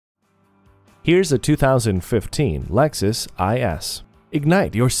Here's a 2015 Lexus IS.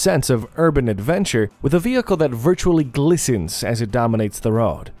 Ignite your sense of urban adventure with a vehicle that virtually glistens as it dominates the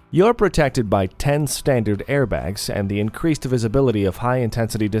road. You're protected by 10 standard airbags and the increased visibility of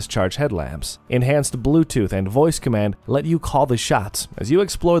high-intensity discharge headlamps. Enhanced Bluetooth and voice command let you call the shots as you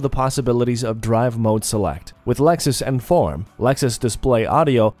explore the possibilities of Drive Mode Select. With Lexus Inform, Lexus Display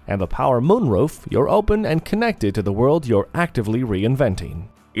Audio, and the power moonroof, you're open and connected to the world you're actively reinventing.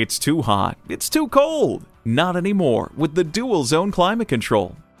 It's too hot, it's too cold. Not anymore with the dual zone climate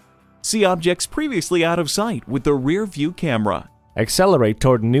control. See objects previously out of sight with the rear view camera. Accelerate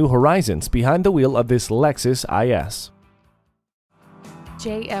toward new horizons behind the wheel of this Lexus IS.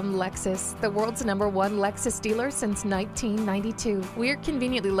 JM Lexus, the world's #1 Lexus dealer since 1992. We're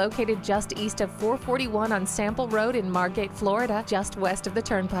conveniently located just east of 441 on Sample Road in Margate, Florida, just west of the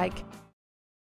Turnpike.